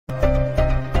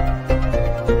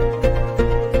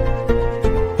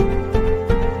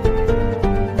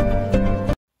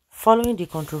Following the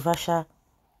controversial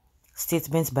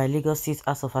statements by Lagos State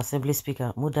House of Assembly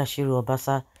Speaker Mudashiru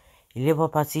Obasa, a Labour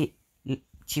Party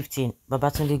chieftain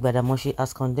Babatunde GBADAMOSI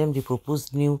has condemned the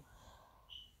proposed new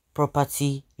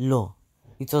property law.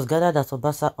 It was gathered that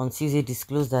Obasa on Tuesday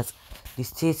disclosed that the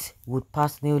state would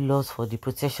pass new laws for the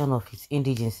protection of its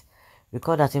indigents.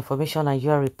 Recall that Information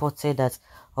Nigeria reported that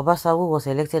Obasa, who was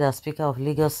elected as Speaker of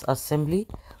Lagos Assembly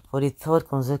for the third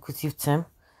consecutive term,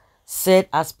 said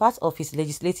as part of his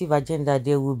legislative agenda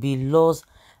there will be laws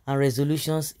and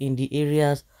resolutions in the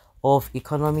areas of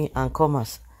economy and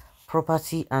commerce,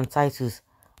 property and titles,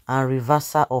 and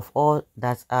reversal of all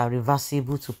that are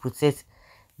reversible to protect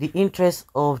the interests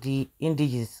of the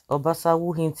indigents. Obasa,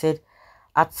 who hinted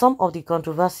at some of the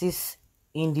controversies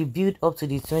in the build-up to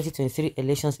the 2023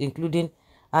 elections, including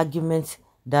arguments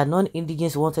that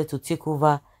non-indigents wanted to take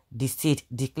over the state,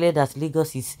 declared that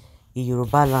Lagos is a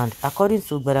Yoruba land. According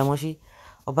to GBADAMOSI,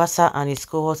 Obasa and his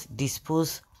cohorts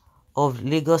dispose of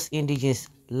Lagos indigents'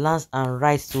 lands and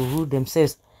rights to rule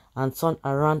themselves and turn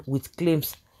around with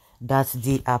claims that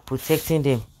they are protecting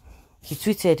them. He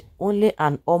tweeted, "Only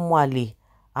an Omwale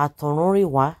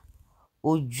Atorunriwa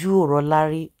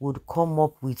Ojuorolari would come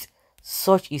up with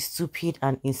such a stupid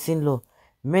and insane law.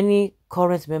 Many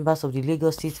current members of the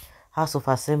Lagos State House of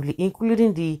Assembly,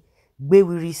 including the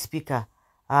Gbewiri Speaker,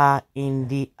 are in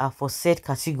the aforesaid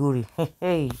category."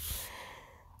 Hey,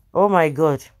 oh my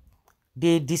God.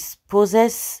 They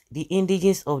dispossess the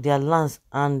indigents of their lands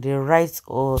and the rights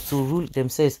or to rule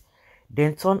themselves,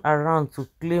 then turn around to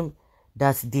claim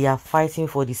that they are fighting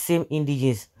for the same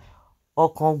indigents.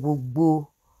 Ọkàn gbogbo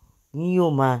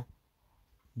Nyoma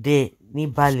de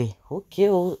Nibale. Okay,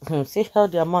 oh, see how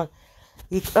the man.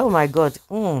 Oh my God.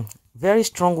 Very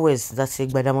strong words that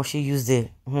GBADAMOSI used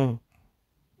there.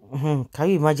 Can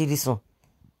you imagine this one?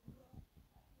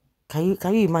 Can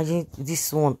you imagine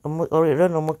this one? Or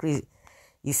Renomokri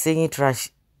is saying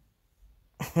trash.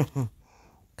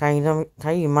 Can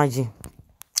you imagine?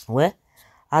 Well,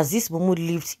 as this Mumu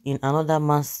lived in another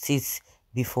man's state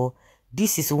before,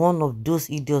 this is one of those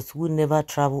idiots who never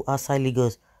travel outside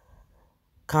Lagos.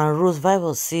 Can Rose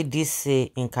Vival say this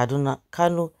in Kaduna?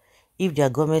 Kano, if their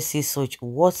government says such,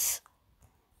 what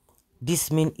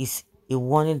this means is a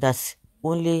warning that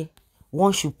only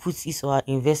one should put his or her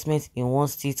investment in one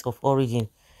state of origin.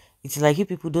 It's like you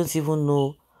people don't even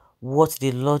know what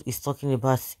the Lord is talking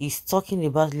about. He's talking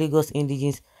about Lagos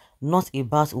indigents, not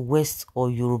about West or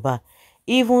Yoruba.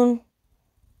 Even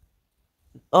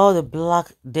all the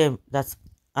black them that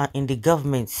are in the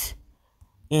government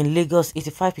in Lagos,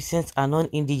 85% are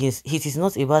non-indigens. It is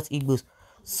not about Igbos.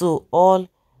 So all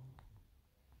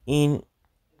in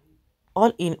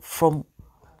from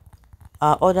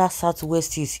other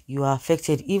southwest states, you are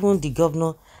affected. Even the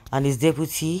governor and his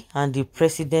deputy and the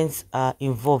president are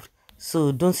involved.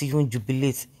 So don't even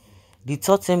jubilate. The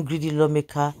third term greedy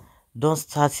lawmaker don't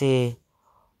start a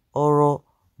oro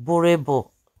borebo.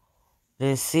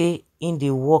 They say in the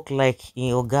work like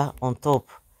in Oga on top.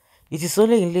 It is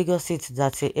only in Lagos State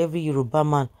that every Yoruba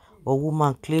man or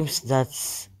woman claims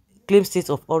state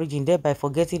of origin, thereby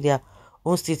forgetting their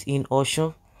own state in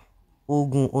Osun,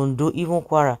 Ogun, Ondo, even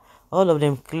Kwara. All of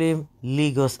them claim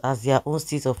Lagos as their own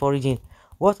state of origin.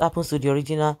 What happens to the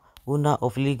original owner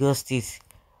of Lagos State?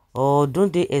 Or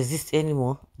don't they exist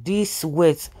anymore? This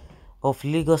words of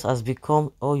Lagos has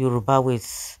become all Yoruba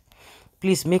words.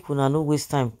 Please make una no waste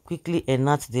time. Quickly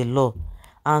enact the law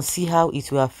and see how it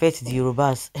will affect the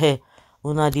Yorubas. Hey,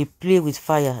 una they play with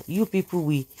fire. You people,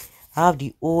 we have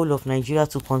the whole of Nigeria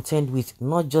to contend with,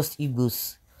 not just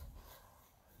Igbos.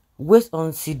 Wait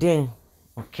until then,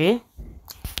 okay?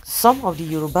 Some of the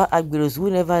Yoruba Agberos who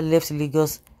never left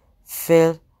Lagos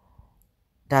felt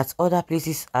that other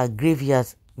places are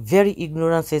graveyards. Very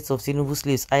ignorant sets of Tinubu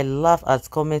slaves. I laugh at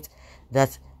comments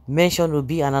that mention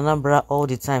Obi and Anambra all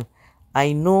the time.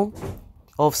 I know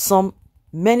of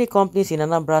many companies in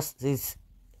Anambra states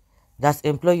that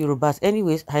employ Yorubas.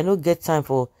 Anyways, I don't get time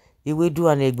for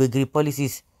Iwedu and Egbegri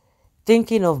policies.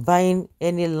 Thinking of buying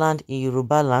any land in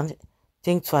Yoruba land,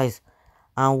 think twice.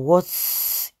 And what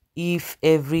if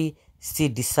every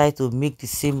state decide to make the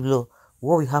same law?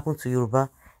 What will happen to Yoruba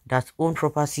that own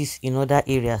properties in other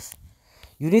areas?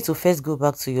 You need to first go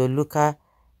back to your local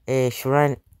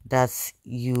shrine that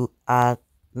you are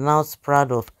now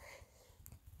proud of.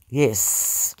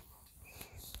 Yes.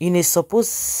 In a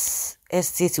supposed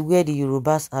estate where the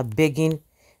Yorubas are begging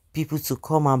people to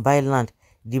come and buy land,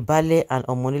 the Bale and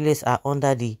Omoniles are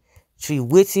under the tree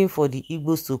waiting for the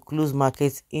Igbos to close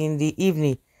markets in the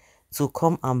evening to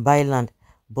come and buy land.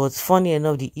 But funny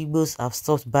enough, the Igbos have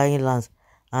stopped buying lands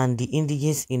and the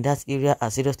indigents in that area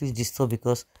are seriously disturbed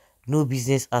because no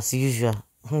business as usual.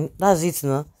 That's it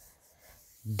now.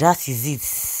 That is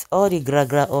it. All the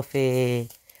gra of a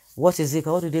what is it?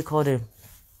 What do they call them?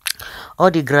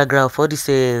 All the gra of all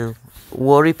these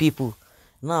worry people.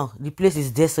 Now the place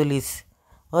is desolate.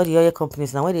 All the oil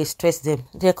companies now when they stress them,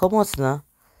 they come out now.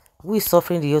 Who is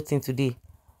suffering the whole thing today?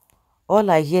 All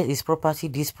I hear is property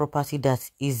this, property that.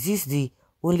 Is this the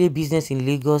only business in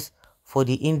Lagos for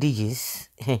the indigenous?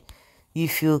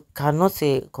 If you cannot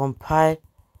comply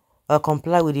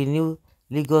with the new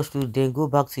Lagos rule, then go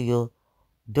back to your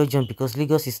dungeon, because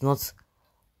Lagos is not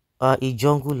a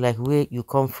jungle like where you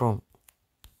come from.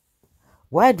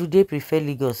 Why do they prefer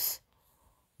Lagos?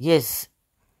 Yes,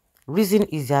 reason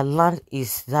is their land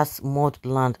is that mud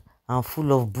land and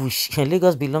full of bush.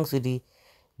 Lagos belongs to the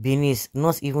Benin,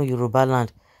 not even Yoruba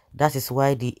land. That is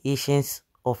why the ancients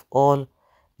of all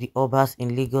the obas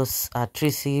in Lagos are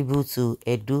traceable to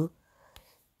Edo.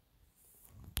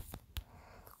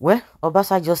 Well,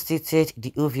 Obasa just stated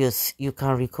the obvious. You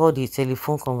can recall the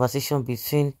telephone conversation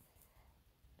between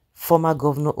former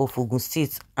governor of Ogun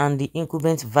State and the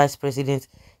incumbent vice president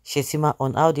Shetima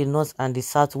on how the North and the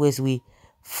Southwest will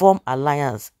form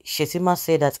alliance. Shetima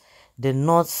said that the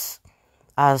North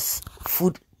has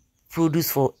food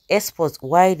produce for export,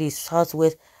 while the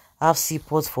Southwest have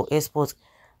seaports for export,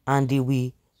 and they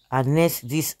will harness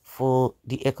this for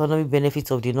the economic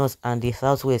benefits of the North and the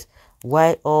Southwest,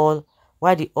 while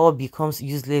the oil becomes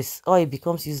useless, or it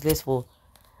becomes useless for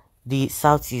the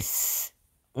Southeast.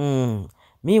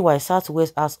 Meanwhile,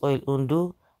 Southwest has oil,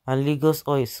 Ondo and Lagos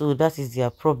oil, so that is their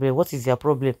problem. What is their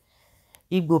problem?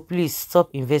 Igbo, please stop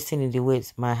investing in the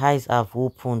West. My eyes have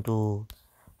opened. Oh.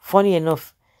 Funny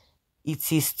enough,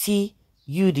 it is still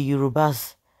you, the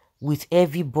Yorubas, with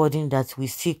every burden that will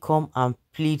still come and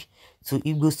plead to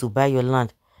Igbos to buy your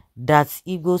land. That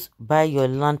Igbos buy your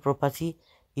land property,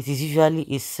 it is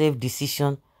usually a safe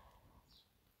decision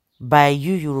by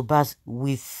you Yorubas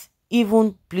with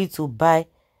even plead to buy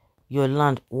your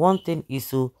land. One thing is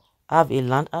to have a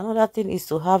land, another thing is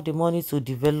to have the money to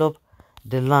develop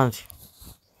the land.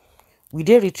 We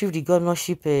did retrieve the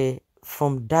governorship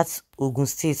from that Ogun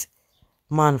State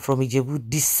man from Ijebu,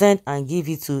 descend and give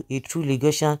it to a true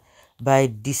Lagosian by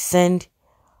descent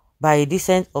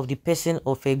of the person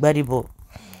of Gbadibo.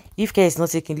 If care is not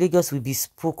taken, Lagos will be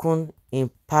spoken in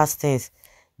past tense.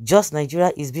 Just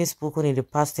Nigeria is being spoken in the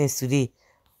past tense today.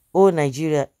 Oh,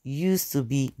 Nigeria used to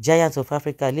be giant of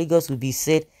Africa. Lagos will be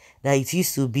said that it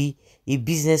used to be a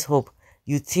business hub.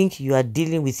 You think you are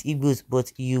dealing with Igbos,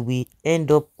 but you will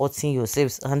end up hurting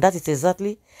yourselves. And that is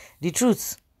exactly the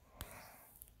truth.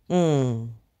 Well,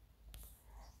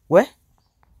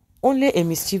 only a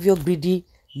mischievous, greedy,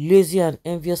 lazy and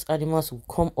envious animals will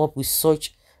come up with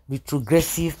such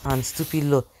retrogressive and stupid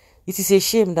law. It is a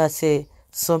shame that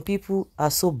some people are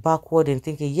so backward in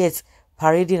thinking, yet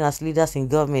parading as leaders in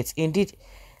government. Indeed,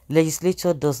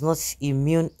 legislature does not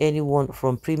immune anyone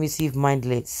from primitive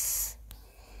mindless.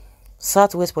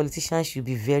 Southwest politicians should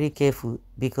be very careful,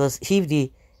 because if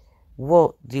they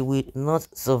war, they will not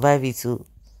survive it too.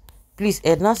 Please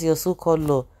enhance your so-called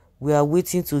law. We are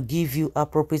waiting to give you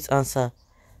appropriate answer.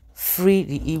 Free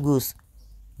the Igbos.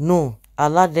 No.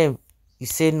 Allow them. You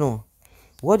say no.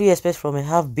 What do you expect from a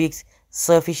half-baked,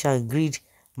 selfish and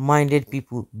greed-minded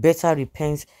people? Better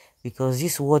repent, because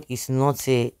this world is not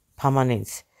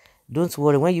permanent. Don't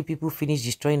worry. When you people finish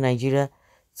destroying Nigeria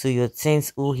to your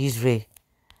tents, O Israel,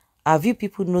 have you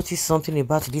people noticed something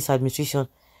about this administration?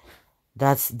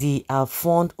 That they are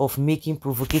fond of making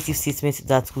provocative statements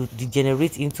that could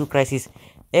degenerate into crisis.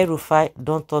 El-Rufai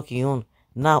don't talk your own.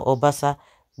 Now Obasa,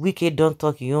 Wike don't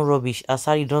talk your own rubbish.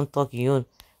 Asari don't talk your own.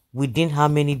 Within how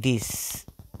many days?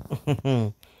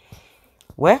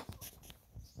 Well,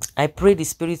 I pray the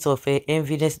spirit of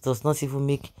enviness does not even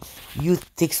make you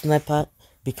take sniper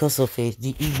because of the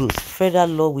Igbos. Federal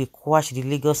law will quash the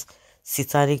Lagos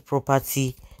satanic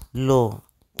property law.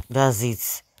 That's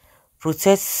it.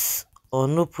 Protest or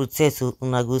no protest,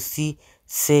 una go see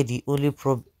say the only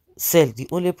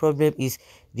problem is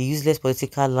the useless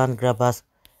political land grabbers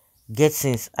get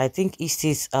sense. I think each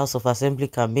state's House of Assembly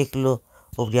can make law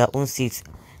of their own states.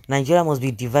 Nigeria must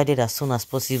be divided as soon as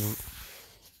possible.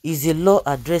 Is the law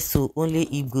addressed to only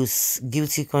Igbos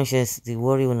guilty conscience? The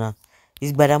worry una.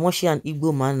 Is GBADAMOSI an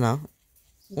Igbo man now?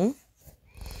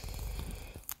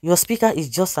 Your speaker is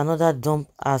just another dump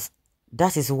as.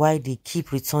 That is why they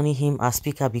keep returning him as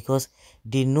speaker, because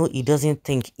they know he doesn't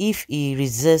think. If he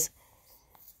reverse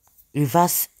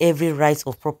every right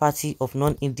of property of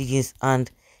non-indigenous and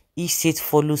each state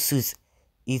follows suit,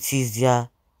 it is their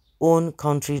own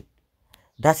country.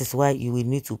 That is why you will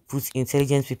need to put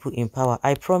intelligent people in power.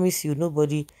 I promise you,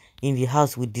 nobody in the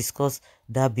house will discuss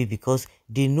that bill because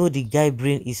they know the guy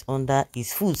brain is under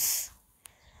his foot.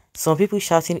 Some people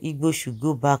shouting Igbo should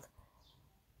go back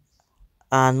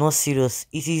are not serious.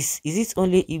 Is it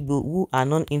only Igbo who are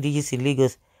non-indigenous in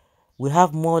Lagos? We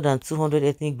have more than 200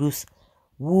 ethnic groups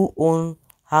who own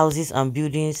houses and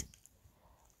buildings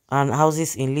and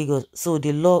houses in Lagos. So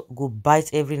the law go bite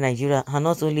every Nigeria and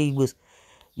not only Igbos.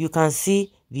 You can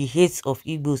see the hate of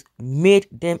Igbos made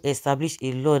them establish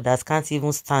a law that can't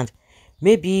even stand.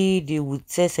 Maybe they would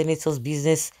tell senators,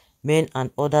 businessmen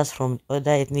and others from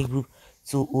other ethnic groups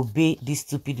to obey this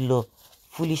stupid law.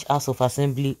 Foolish House of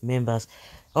Assembly members.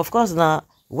 Of course, now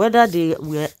whether they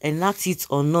will enact it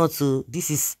or not, so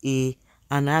this is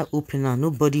an eye opener.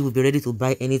 Nobody will be ready to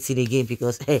buy anything again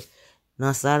because hey,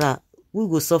 now Sarah, we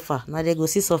go suffer. Now they go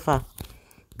see suffer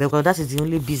because that is the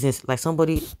only business. Like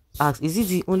somebody asked, is it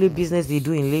the only business they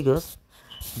do in Lagos?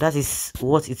 That is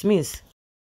what it means.